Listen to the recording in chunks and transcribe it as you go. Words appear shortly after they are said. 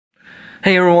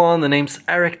Hey everyone, the name's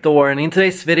Erik Thor, and in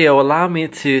today's video allow me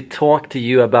to talk to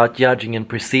you about judging and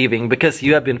perceiving, because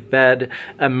you have been fed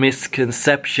a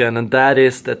misconception, and that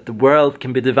is that the world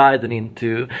can be divided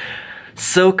into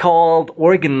so-called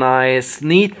organized,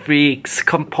 neat freaks,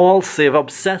 compulsive,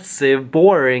 obsessive,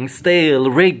 boring, stale,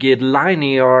 rigid,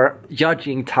 linear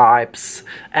judging types,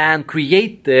 and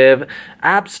creative,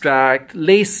 abstract,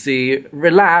 lazy,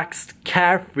 relaxed,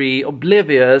 carefree,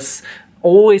 oblivious,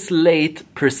 always late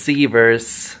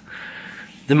perceivers.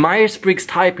 The Myers-Briggs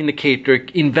type indicator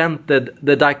invented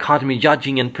the dichotomy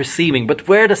judging and perceiving, but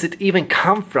where does it even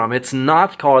come from? It's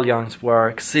not Carl Jung's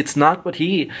works. It's not what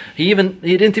he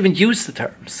didn't even use the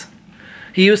terms.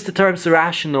 He used the terms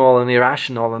rational and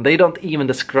irrational, and they don't even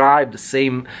describe the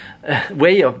same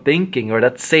way of thinking or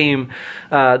that same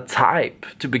type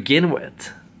to begin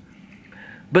with.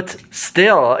 But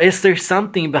still, is there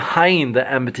something behind the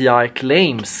MBTI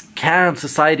claims? Can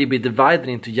society be divided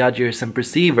into judgers and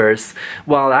perceivers?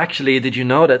 Well, actually, did you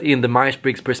know that in the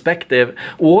Myers-Briggs perspective,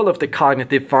 all of the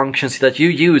cognitive functions that you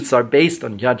use are based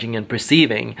on judging and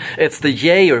perceiving? It's the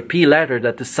J or P letter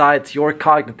that decides your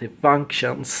cognitive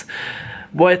functions.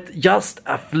 With just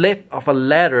a flip of a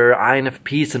letter,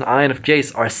 INFPs and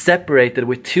INFJs are separated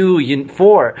with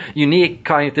four unique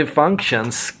cognitive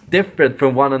functions, different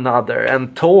from one another,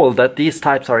 and told that these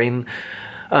types are in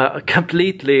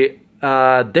completely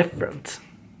different.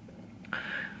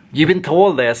 You've been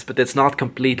told this, but it's not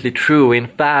completely true. In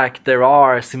fact, there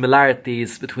are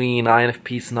similarities between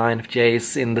INFPs and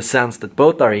INFJs in the sense that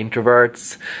both are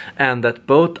introverts, and that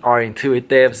both are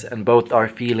intuitives, and both are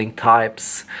feeling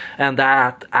types. And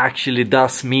that actually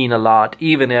does mean a lot,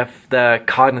 even if the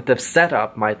cognitive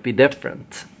setup might be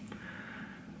different.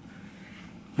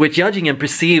 With judging and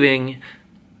perceiving,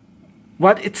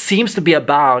 what it seems to be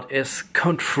about is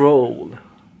control.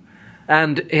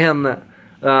 And in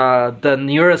the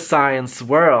neuroscience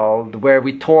world, where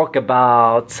we talk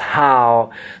about how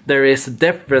there is a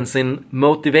difference in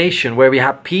motivation, where we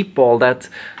have people that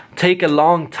take a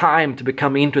long time to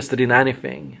become interested in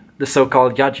anything, the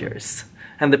so-called judgers,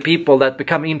 and the people that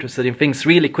become interested in things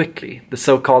really quickly, the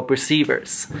so-called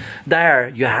perceivers. There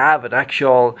you have an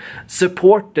actual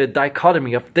supported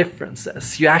dichotomy of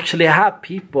differences. You actually have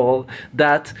people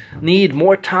that need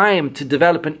more time to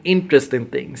develop an interest in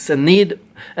things,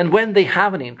 and when they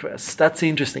have an interest, that's the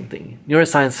interesting thing.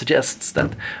 Neuroscience suggests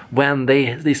that when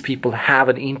these people have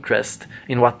an interest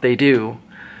in what they do,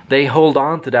 they hold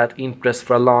on to that interest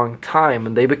for a long time,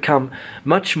 and they become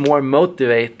much more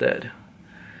motivated.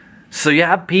 So you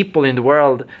have people in the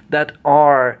world that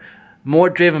are more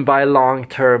driven by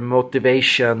long-term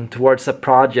motivation towards a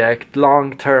project,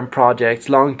 long-term projects,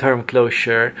 long-term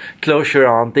closure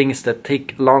on things that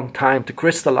take a long time to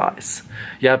crystallize.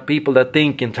 You have people that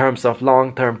think in terms of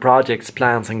long-term projects,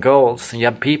 plans and goals. And you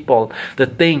have people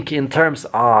that think in terms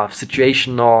of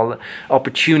situational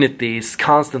opportunities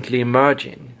constantly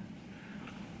emerging.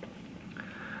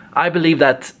 I believe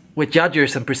that with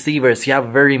judgers and perceivers, you have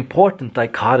a very important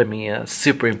dichotomy, a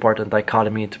super important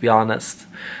dichotomy, to be honest.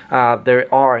 There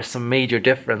are some major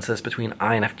differences between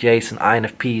INFJs and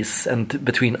INFPs, and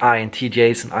between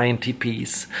INTJs and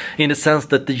INTPs, in the sense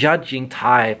that the judging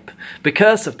type,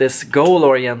 because of this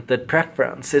goal-oriented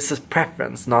preference, is a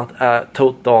preference, not a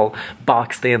total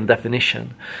boxed-in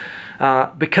definition.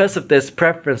 Because of this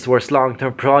preference towards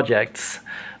long-term projects,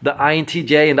 the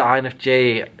INTJ and the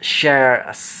INFJ share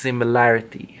a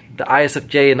similarity. The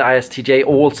ISFJ and the ISTJ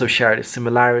also share this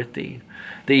similarity.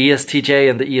 The ESTJ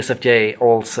and the ESFJ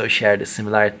also share this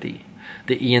similarity.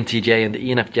 The ENTJ and the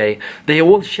ENFJ, they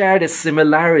all share this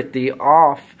similarity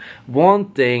of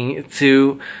wanting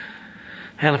to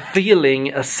and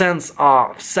feeling a sense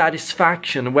of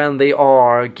satisfaction when they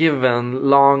are given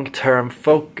long-term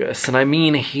focus. And I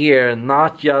mean here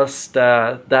not just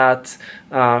that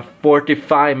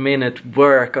 45-minute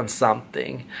work on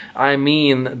something. I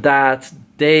mean that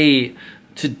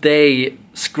day-to-day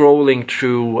scrolling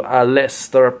through a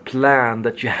list or a plan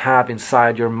that you have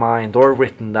inside your mind or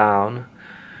written down.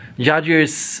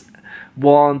 Judges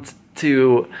want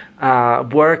to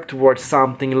work towards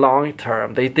something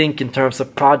long-term. They think in terms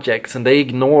of projects, and they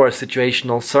ignore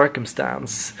situational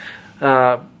circumstance.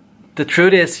 The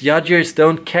truth is, judgers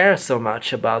don't care so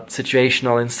much about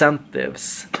situational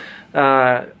incentives.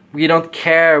 We don't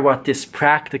care what is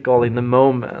practical in the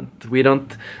moment. We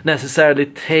don't necessarily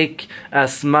take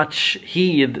as much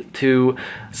heed to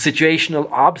situational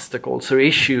obstacles or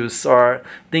issues or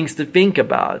things to think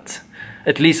about.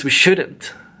 At least we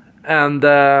shouldn't. And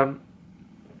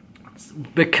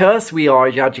because we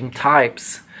are judging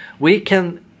types, we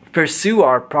can pursue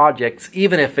our projects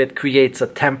even if it creates a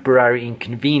temporary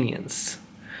inconvenience.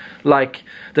 Like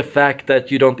the fact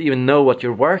that you don't even know what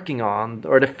you're working on,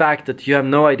 or the fact that you have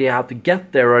no idea how to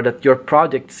get there, or that your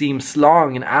project seems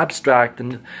long and abstract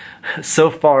and so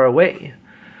far away.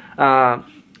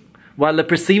 While the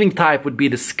perceiving type would be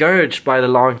discouraged by the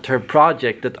long-term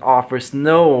project that offers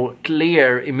no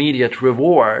clear immediate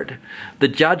reward, the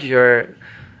judger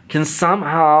can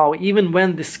somehow, even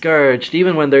when discouraged,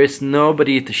 even when there is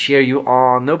nobody to cheer you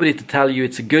on, nobody to tell you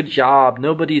it's a good job,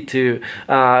 nobody to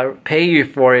pay you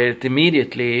for it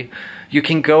immediately, you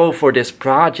can go for this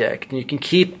project and you can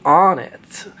keep on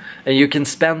it. And you can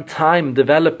spend time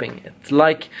developing it.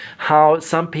 Like how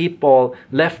some people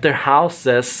left their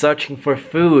houses searching for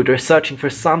food or searching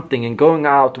for something and going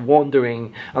out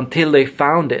wandering until they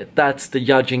found it. That's the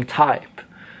judging type.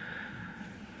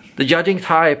 The judging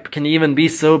type can even be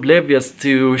so oblivious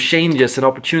to changes and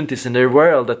opportunities in their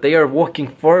world that they are walking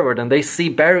forward and they see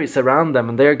berries around them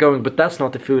and they're going, but that's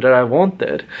not the food that I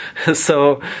wanted.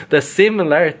 So the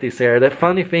similarities here, the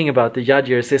funny thing about the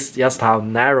judges is just how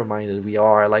narrow-minded we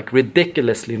are, like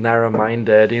ridiculously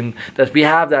narrow-minded, in that we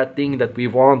have that thing that we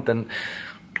want and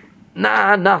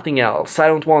nah, nothing else. I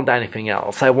don't want anything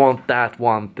else. I want that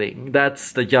one thing.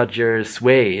 That's the judger's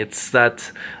way. It's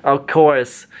that, of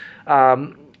course,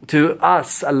 to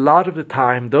us, a lot of the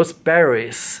time, those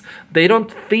berries, they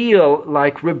don't feel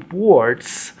like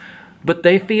rewards, but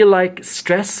they feel like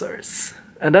stressors.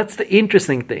 And that's the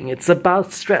interesting thing. It's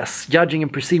about stress. Judging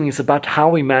and perceiving is about how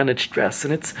we manage stress.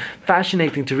 And it's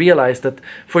fascinating to realize that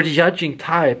for the judging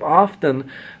type, often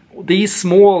these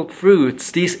small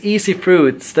fruits, these easy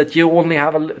fruits that you only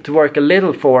have to work a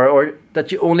little for, or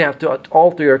that you only have to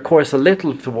alter your course a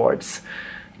little towards,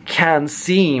 can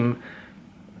seem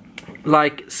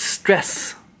like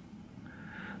stress,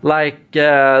 like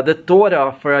the thought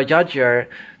of for a judger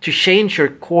to change your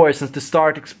course and to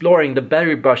start exploring the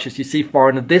berry bushes you see far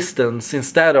in the distance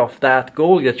instead of that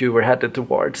goal that you were headed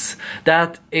towards.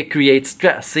 That it creates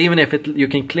stress, even if you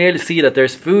can clearly see that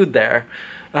there's food there.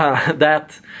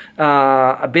 That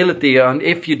ability, and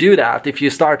if you do that, if you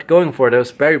start going for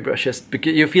those berry bushes,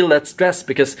 because you feel that stress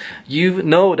because you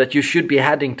know that you should be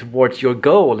heading towards your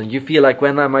goal, and you feel like,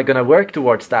 when am I going to work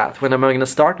towards that? When am I going to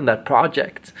start on that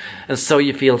project? And so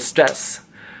you feel stress.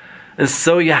 And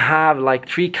so you have like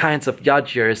three kinds of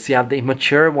judgers. You have the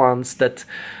immature ones that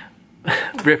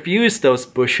refuse those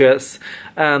bushes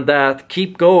and that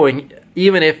keep going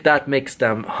even if that makes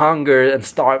them hunger and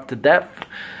starve to death.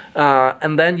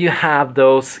 And then you have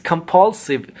those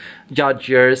compulsive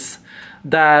judgers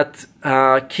that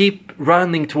keep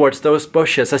running towards those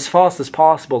bushes as fast as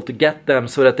possible to get them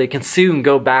so that they can soon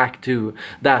go back to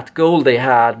that goal they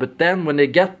had. But then when they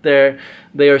get there,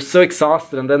 they are so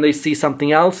exhausted, and then they see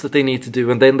something else that they need to do,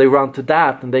 and then they run to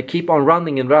that, and they keep on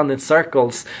running and run in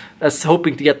circles, as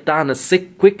hoping to get done as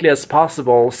quickly as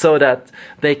possible so that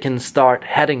they can start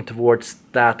heading towards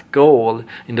that goal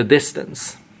in the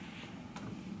distance.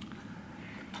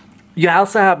 You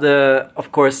also have the,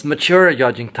 of course, mature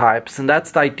judging types, and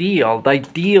that's the ideal. The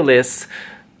ideal is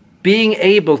being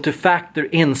able to factor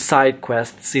in side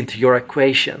quests into your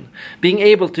equation. Being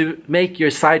able to make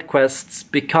your side quests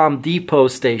become depot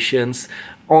stations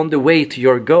on the way to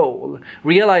your goal.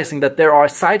 Realizing that there are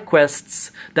side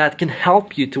quests that can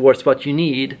help you towards what you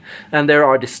need, and there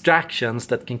are distractions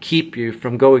that can keep you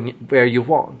from going where you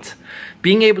want.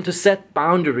 Being able to set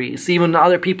boundaries, even when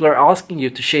other people are asking you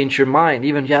to change your mind,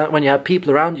 even when you have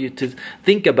people around you to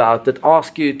think about that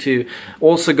ask you to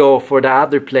also go for the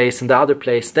other place and the other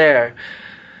place there.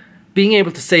 Being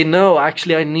able to say, no,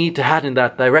 actually I need to head in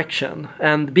that direction.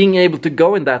 And being able to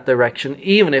go in that direction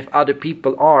even if other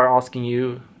people are asking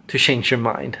you to change your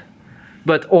mind.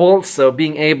 But also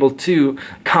being able to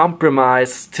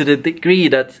compromise to the degree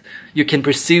that you can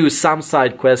pursue some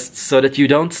side quests so that you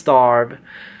don't starve,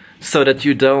 so that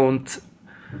you don't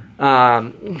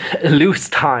lose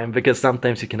time, because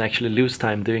sometimes you can actually lose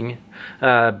time doing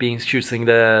choosing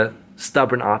the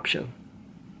stubborn option.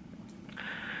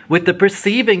 With the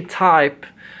perceiving type,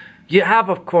 you have,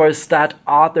 of course, that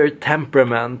other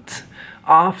temperament.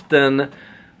 Often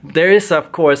there is,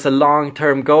 of course, a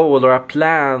long-term goal or a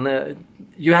plan.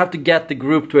 You have to get the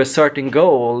group to a certain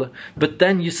goal, but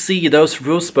then you see those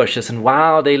rose bushes and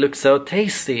wow, they look so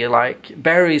tasty, like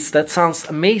berries, that sounds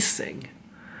amazing.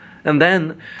 And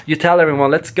then you tell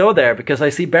everyone, let's go there because I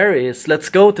see berries. Let's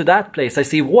go to that place. I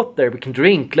see water we can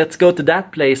drink. Let's go to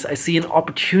that place. I see an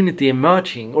opportunity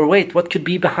emerging. Or wait, what could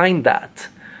be behind that?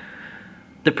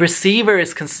 The perceiver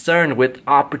is concerned with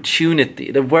opportunity,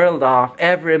 the world of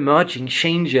ever emerging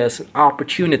changes and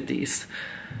opportunities.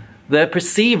 The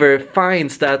perceiver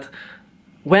finds that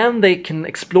when they can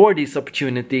explore these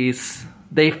opportunities,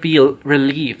 they feel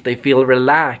relief, they feel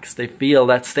relaxed, they feel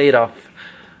that state of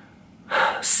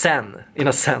zen in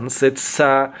a sense. It's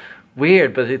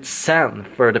weird, but it's zen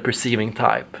for the perceiving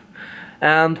type.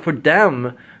 And for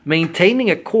them, maintaining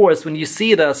a course when you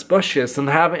see those bushes and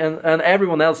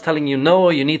everyone else telling you, no,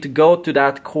 you need to go to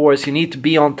that course, you need to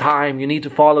be on time, you need to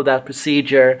follow that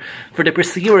procedure. For the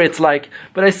perceiver, it's like,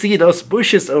 but I see those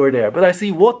bushes over there, but I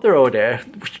see water over there.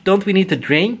 Don't we need to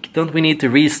drink? Don't we need to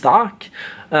restock?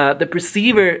 The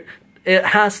perceiver, it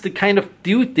has the kind of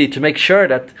duty to make sure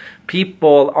that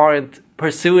people aren't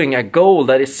pursuing a goal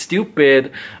that is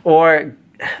stupid, or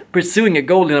pursuing a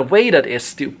goal in a way that is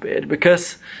stupid,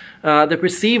 because the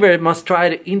perceiver must try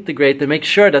to integrate and make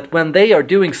sure that when they are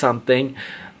doing something,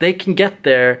 they can get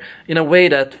there in a way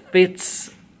that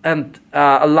fits and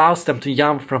allows them to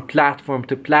jump from platform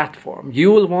to platform.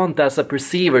 You will want, as a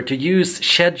perceiver, to use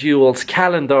schedules,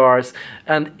 calendars,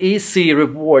 and easy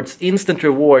rewards, instant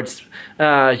rewards.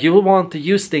 You will want to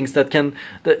use things that can,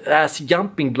 as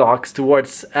jumping blocks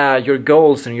towards your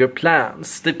goals and your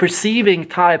plans. The perceiving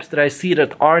types that I see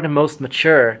that are the most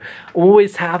mature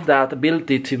always have that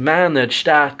ability to manage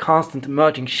that constant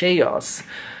emerging chaos.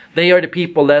 They are the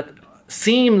people that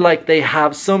seem like they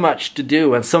have so much to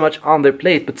do and so much on their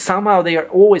plate, but somehow they are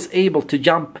always able to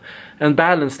jump and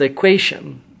balance the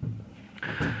equation.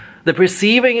 The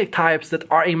perceiving types that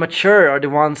are immature are the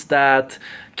ones that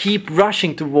keep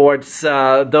rushing towards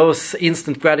those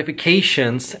instant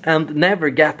gratifications and never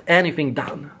get anything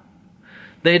done.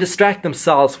 They distract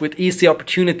themselves with easy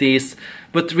opportunities,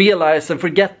 but realize and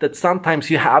forget that sometimes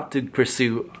you have to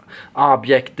pursue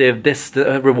objective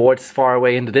rewards far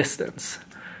away in the distance.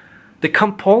 The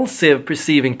compulsive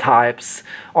perceiving types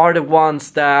are the ones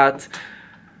that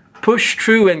push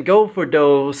through and go for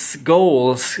those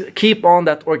goals, keep on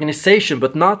that organization,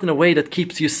 but not in a way that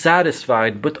keeps you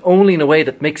satisfied, but only in a way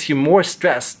that makes you more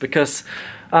stressed, because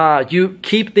you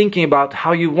keep thinking about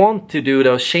how you want to do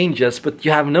those changes, but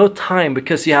you have no time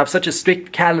because you have such a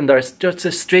strict calendar, such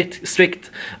a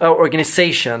strict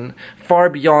organization,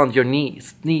 far beyond your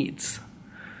needs.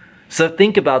 So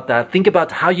think about that. Think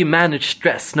about how you manage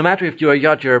stress, no matter if you're a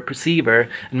judge or a perceiver,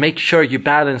 and make sure you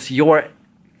balance your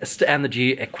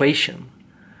energy equation.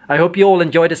 I hope you all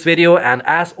enjoyed this video, and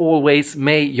as always,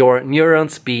 may your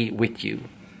neurons be with you.